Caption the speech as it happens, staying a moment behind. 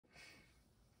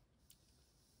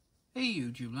Hey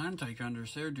YouTube land,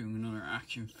 Tycanders there doing another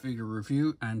action figure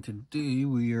review, and today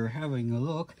we are having a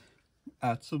look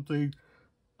at something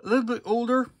a little bit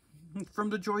older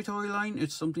from the Joy Toy line.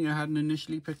 It's something I hadn't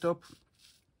initially picked up.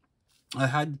 I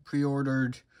had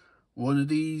pre-ordered one of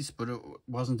these, but it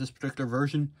wasn't this particular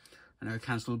version, and I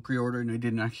cancelled pre-order and I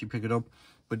didn't actually pick it up.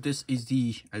 But this is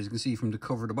the, as you can see from the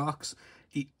cover of the box,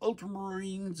 the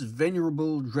Ultramarines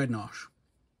Venerable Dreadnought.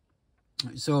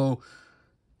 So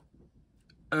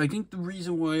I think the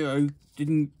reason why I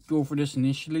didn't go for this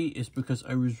initially is because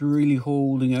I was really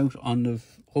holding out on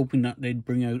hoping that they'd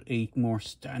bring out a more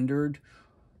standard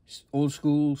old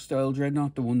school style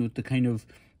dreadnought, the one with the kind of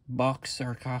box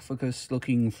sarcophagus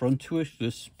looking front to it,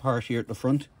 this part here at the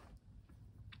front.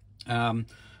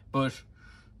 But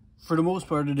for the most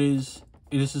part this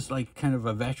is like kind of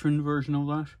a veteran version of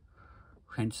that,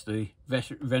 hence the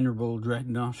venerable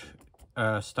dreadnought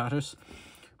status.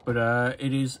 But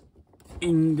it is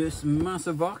in this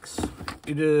massive box.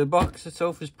 The box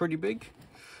itself is pretty big.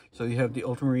 So you have the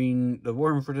Ultramarine, the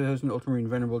Warhammer 40,000 Ultramarine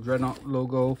Venerable Dreadnought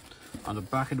logo. On the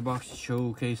back of the box, it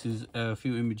showcases a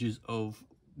few images of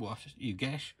what you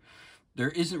get. There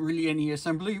isn't really any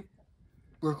assembly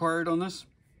required on this,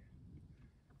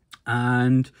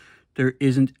 and there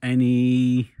isn't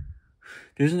any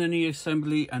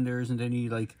assembly, and there isn't any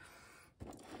like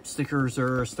stickers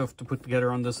or stuff to put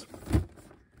together on this.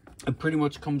 It pretty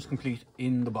much comes complete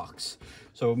in the box.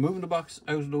 So moving the box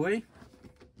out of the way,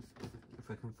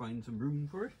 if I can find some room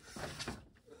for it.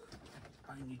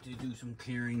 I need to do some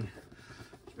clearing,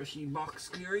 especially box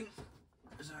clearing,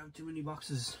 because I have too many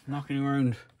boxes knocking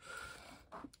around.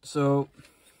 So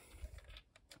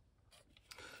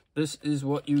this is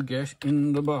what you get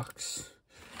in the box.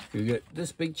 You get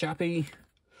this big chappy,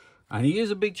 and he is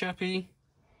a big chappy.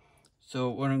 So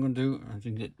what I'm going to do, I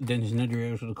think that Dennis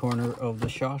Nedry out of the corner of the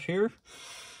shot here.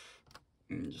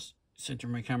 And just center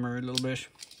my camera a little bit.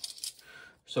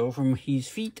 So from his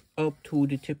feet up to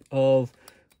the tip of,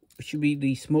 it should be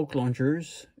the smoke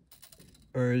launchers,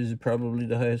 or is it probably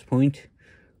the highest point?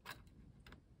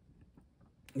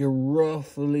 You're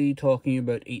roughly talking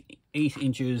about 8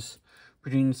 inches,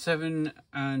 between 7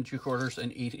 3/4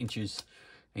 and 8 inches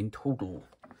in total.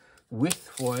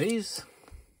 Width-wise,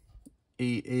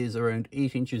 it is around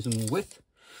 8 inches in width,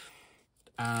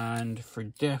 and for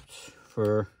depth,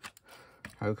 for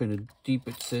how kind of deep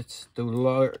it sits, the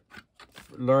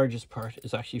largest part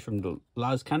is actually from the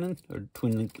las cannon, or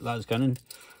twin link las cannon,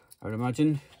 I would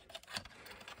imagine.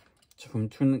 So from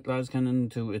twin link las cannon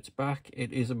to its back,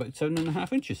 it is about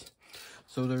 7.5 inches.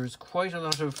 So there's quite a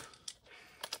lot of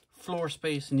floor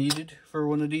space needed for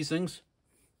one of these things,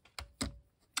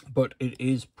 but it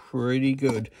is pretty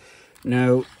good.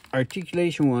 Now,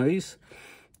 articulation wise,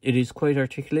 it is quite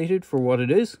articulated for what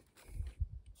it is.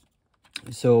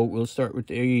 So we'll start with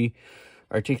the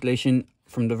articulation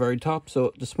from the very top.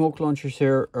 So the smoke launchers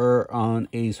here are on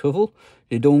a swivel.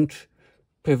 They don't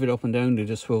pivot up and down, they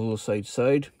just swivel side to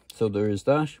side. So there is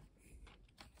that.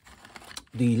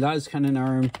 The las cannon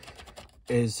arm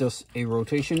is just a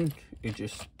rotation. It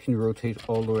just can rotate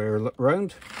all the way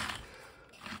around.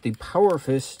 The power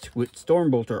fist with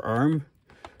stormbolter arm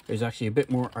is actually a bit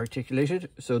more articulated,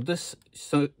 so this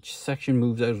section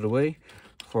moves out of the way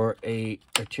for a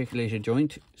articulated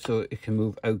joint, so it can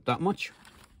move out that much,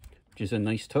 which is a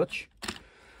nice touch.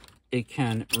 It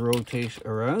can rotate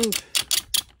around.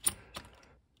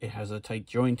 It has a tight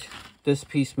joint. This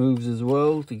piece moves as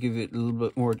well to give it a little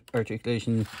bit more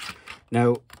articulation.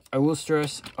 Now, I will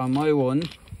stress on my one,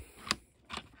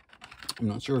 I'm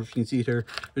not sure if you can see it here,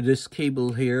 but this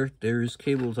cable here, there's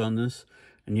cables on this,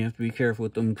 and you have to be careful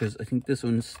with them, because I think this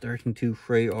one's starting to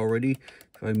fray already.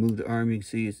 If I move the arm, you can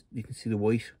see the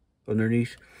white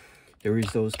underneath. There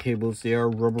is those cables. They are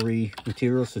rubbery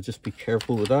material, so just be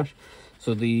careful with that.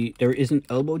 So there is an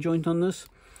elbow joint on this.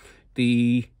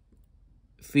 The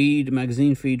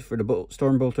magazine feed for the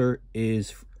Stormbolter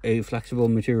is a flexible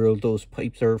material. Those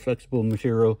pipes are flexible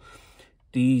material.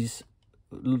 These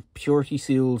purity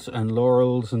seals and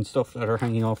laurels and stuff that are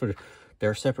hanging off it,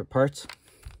 they're separate parts.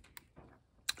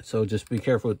 So just be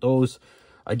careful with those.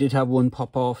 I did have one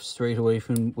pop off straight away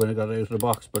from when I got it out of the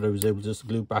box, but I was able just to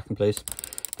glue it back in place.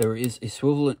 There is a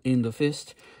swivel in the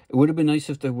fist. It would have been nice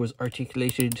if there was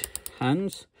articulated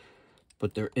hands,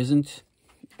 but there isn't,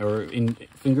 or in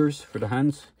fingers for the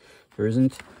hands, there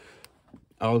isn't.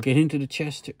 I'll get into the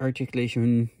chest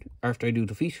articulation after I do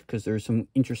the feet, because there's some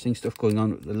interesting stuff going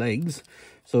on with the legs.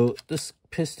 So this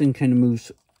piston kind of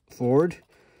moves forward.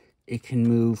 It can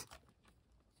move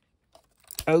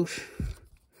out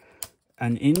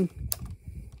and in,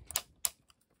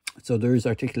 so there is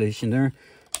articulation there.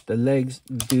 The legs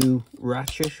do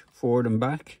ratchet forward and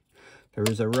back, There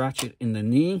is a ratchet in the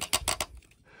knee.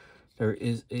 There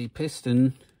is a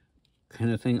piston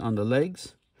kind of thing on the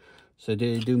legs. So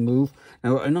they do move.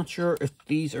 Now, I'm not sure if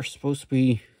these are supposed to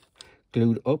be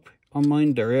glued up on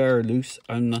mine. They are loose.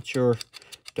 I'm not sure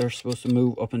they're supposed to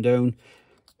move up and down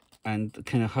and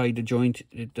kind of hide the joint.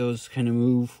 It does kind of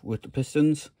move with the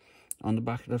pistons on the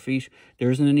back of the feet. There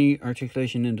isn't any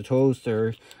articulation in the toes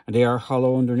there, and they are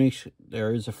hollow underneath.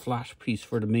 There is a flat piece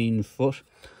for the main foot.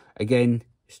 Again,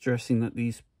 stressing that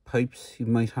these pipes you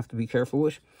might have to be careful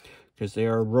with, because they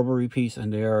are a rubbery piece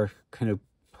and they are kind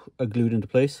of glued into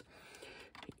place.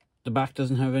 The back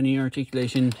doesn't have any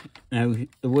articulation. Now,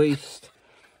 the waist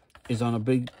is on a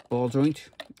big ball joint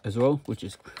as well, which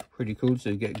is pretty cool,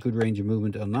 so you get good range of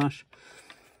movement on that.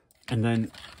 And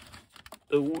then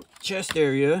the chest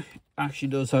area actually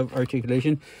does have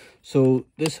articulation. So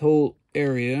this whole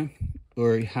area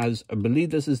where it has, I believe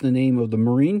this is the name of the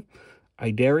Marine,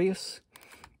 Idarius.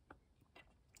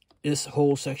 This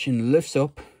whole section lifts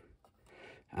up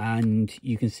and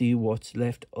you can see what's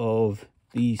left of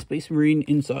the Space Marine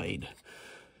inside.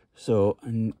 So,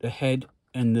 and the head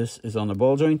and this is on a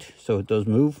ball joint, so it does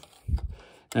move.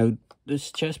 Now,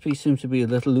 this chest piece seems to be a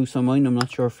little loose on mine. I'm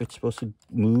not sure if it's supposed to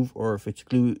move or if it's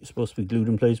supposed to be glued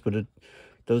in place, but it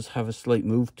does have a slight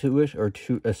move to it, or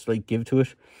a slight give to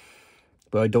it.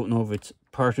 But I don't know if it's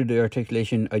part of the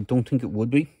articulation. I don't think it would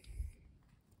be.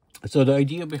 So the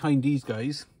idea behind these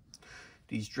guys,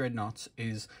 these dreadnoughts,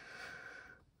 is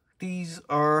these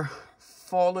are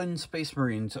fallen Space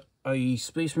Marines, i.e.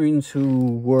 Space Marines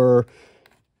who were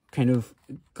kind of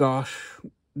got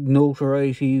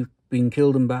notoriety being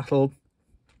killed in battle,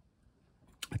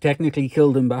 technically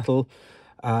killed in battle,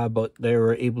 but they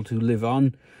were able to live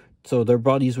on. So their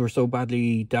bodies were so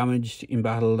badly damaged in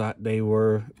battle that they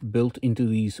were built into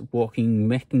these walking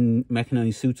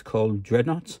mechanized suits called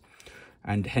dreadnoughts,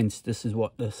 and hence this is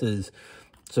what this is.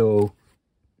 So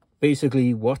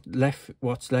basically what's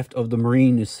left of the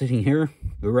Marine is sitting here.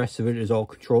 The rest of it is all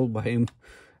controlled by him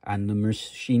and the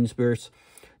machine spirits.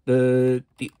 The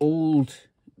old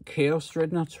Chaos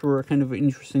dreadnoughts were a kind of an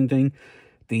interesting thing.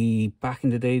 Back in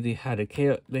the day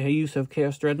they used to have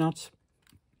Chaos dreadnoughts,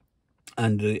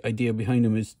 and the idea behind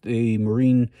them is the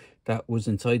Marine that was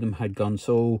inside them had gone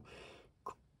so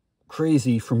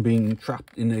crazy from being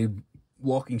trapped in a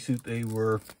walking suit, they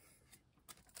were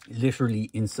literally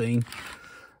insane.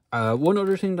 One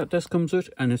other thing that this comes with,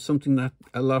 and it's something that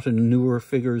a lot of newer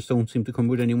figures don't seem to come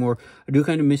with anymore, I do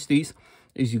kind of miss these,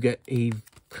 is you get a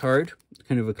card,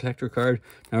 kind of a collector card.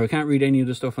 Now, I can't read any of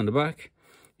the stuff on the back.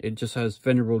 It just has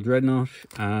Venerable Dreadnought,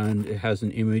 and it has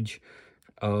an image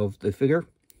of the figure.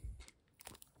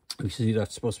 You see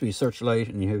that's supposed to be a searchlight,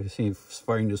 and you see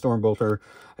firing the Stormbolter.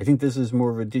 I think this is more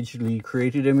of a digitally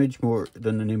created image more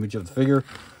than an image of the figure,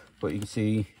 but you can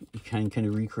see you can kind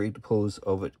of recreate the pose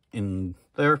of it in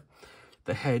there.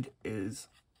 The head is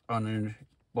on a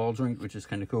ball joint, which is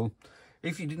kind of cool.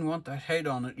 If you didn't want that head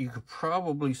on it, you could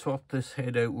probably swap this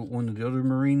head out with one of the other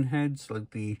Marine heads,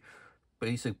 like the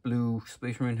basic blue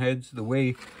Space Marine heads. The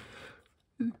way,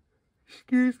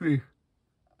 excuse me,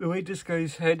 the way this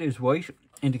guy's head is white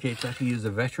indicates that he is a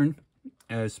veteran,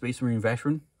 a Space Marine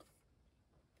veteran.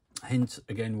 Hence,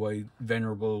 again, why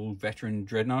Venerable Veteran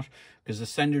Dreadnought, because the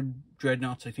standard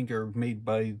Dreadnoughts, I think, are made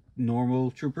by normal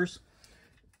troopers,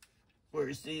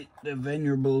 whereas the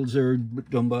Venerables are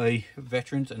done by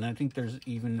veterans, and I think there's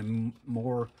even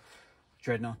more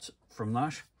Dreadnoughts from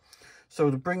that. So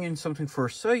to bring in something for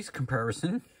size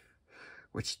comparison,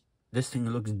 which this thing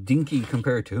looks dinky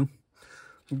compared to,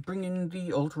 we bring in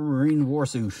the Ultramarine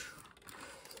Warsuit.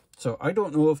 So I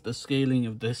don't know if the scaling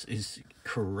of this is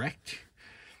correct,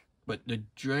 but the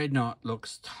Dreadnought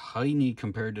looks tiny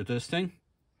compared to this thing.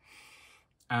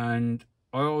 And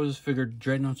I always figured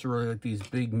Dreadnoughts are like these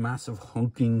big, massive,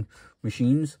 hulking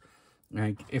machines.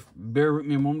 Like, bear with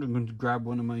me a moment, I'm going to grab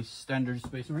one of my standard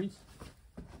Space Marines.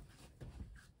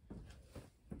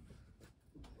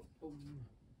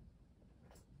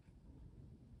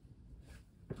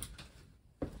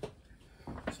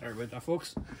 Sorry about that,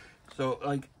 folks. So,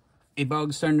 like, a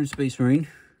bog standard Space Marine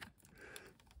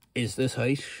is this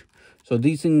height. So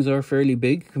these things are fairly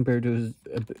big compared to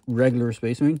a regular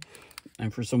Space Marine.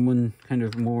 And for someone kind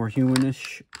of more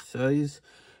humanish size,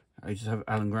 I just have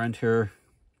Alan Grant here.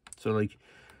 So, like,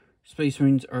 Space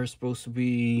Marines are supposed to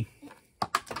be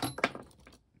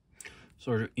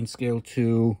sort of in scale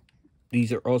to,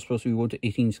 these are all supposed to be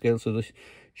 1:18 scale, so this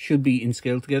should be in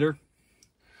scale together.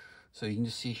 So you can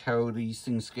just see how these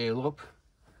things scale up.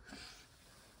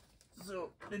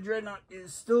 So the Dreadnought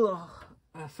is still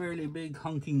a fairly big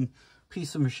honking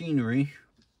piece of machinery,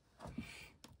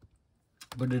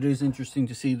 but it is interesting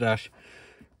to see that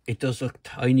It does look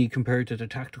tiny compared to the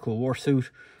tactical warsuit.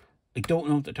 I don't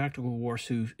know if the tactical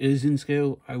warsuit is in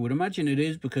scale. I would imagine it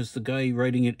is, because the guy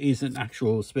riding it is an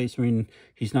actual Space Marine.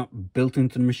 He's not built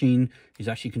into the machine. He's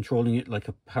actually controlling it like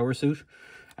a power suit.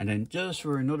 And then just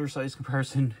for another size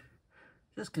comparison,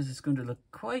 just because it's going to look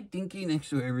quite dinky next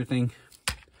to everything,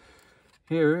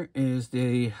 here is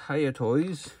the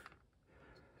Hayatoys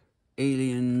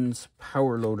Aliens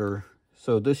Power Loader.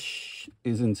 So this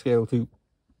is in scale to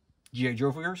G.I.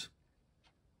 Joe figures,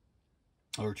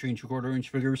 or 3 3/4 inch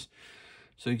figures.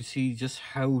 So you can see just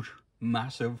how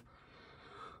massive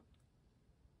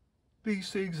these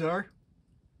things are.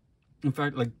 In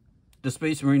fact, like, the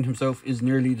Space Marine himself is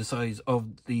nearly the size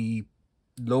of the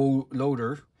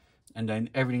loader, and then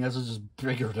everything else is just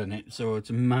bigger than it. So it's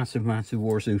a massive, massive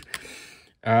warsuit.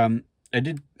 I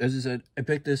did, as I said, I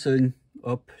picked this thing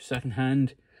up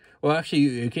secondhand. Well,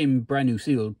 actually, it came brand new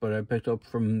sealed, but I picked up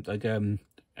from like a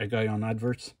guy on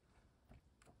adverts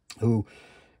who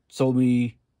sold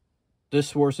me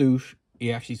this warsuit.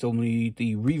 He actually sold me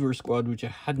the Reaver Squad, which I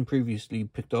hadn't previously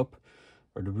picked up,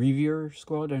 or the Reaver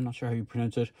Squad, I'm not sure how you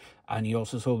pronounce it. And he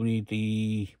also sold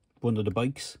me one of the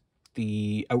bikes,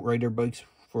 the Outrider bikes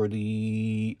for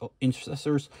the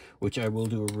Intercessors, which I will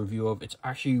do a review of. It's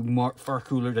actually far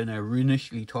cooler than I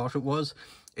initially thought it was.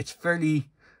 It's fairly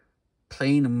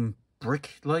plain and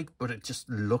brick-like, but it just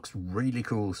looks really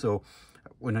cool. So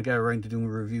when I get around to doing a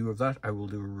review of that, I will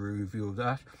do a review of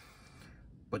that.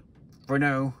 But for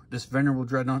now, this Venerable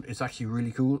Dreadnought is actually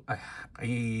really cool.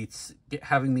 It's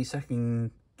having me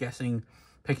second guessing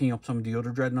picking up some of the other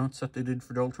Dreadnoughts that they did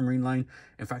for the Ultramarine line.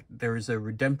 In fact, there is a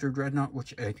Redemptor Dreadnought,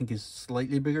 which I think is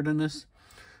slightly bigger than this,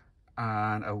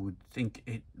 and I would think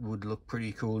it would look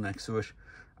pretty cool next to it.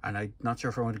 And I'm not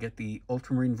sure if I want to get the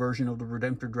Ultramarine version of the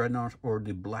Redemptor Dreadnought or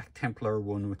the Black Templar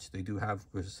one, which they do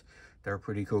have, because they're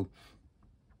pretty cool.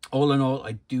 All in all,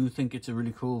 I do think it's a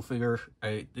really cool figure.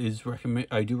 I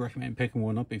do recommend picking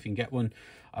one up if you can get one.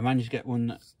 I managed to get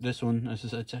this one, as I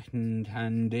said,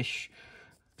 second-hand-ish.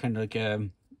 Kind of like,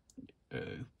 it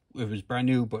was brand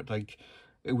new, but like,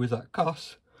 it was at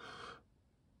cost.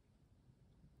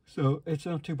 So it's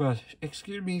not too bad.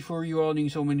 Excuse me for yawning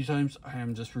so many times. I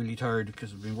am just really tired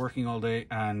because I've been working all day,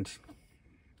 and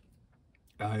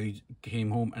I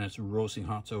came home and it's roasting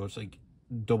hot, so it's like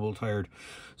double tired.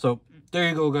 So there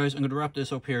you go, guys. I'm going to wrap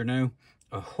this up here now.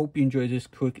 I hope you enjoyed this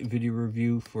quick video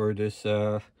review for this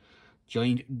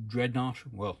giant dreadnought.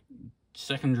 Well,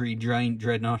 secondary giant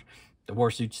dreadnought. The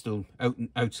warsuit still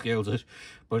outscales it,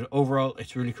 but overall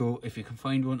it's really cool. If you can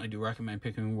find one, I do recommend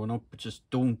picking one up, but just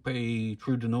don't pay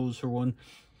through the nose for one.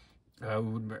 I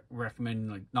would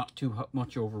recommend like not too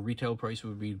much over retail price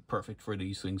would be perfect for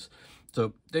these things.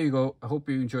 So there you go. I hope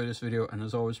you enjoyed this video, and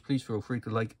as always, please feel free to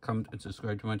like, comment, and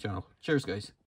subscribe to my channel. Cheers, guys.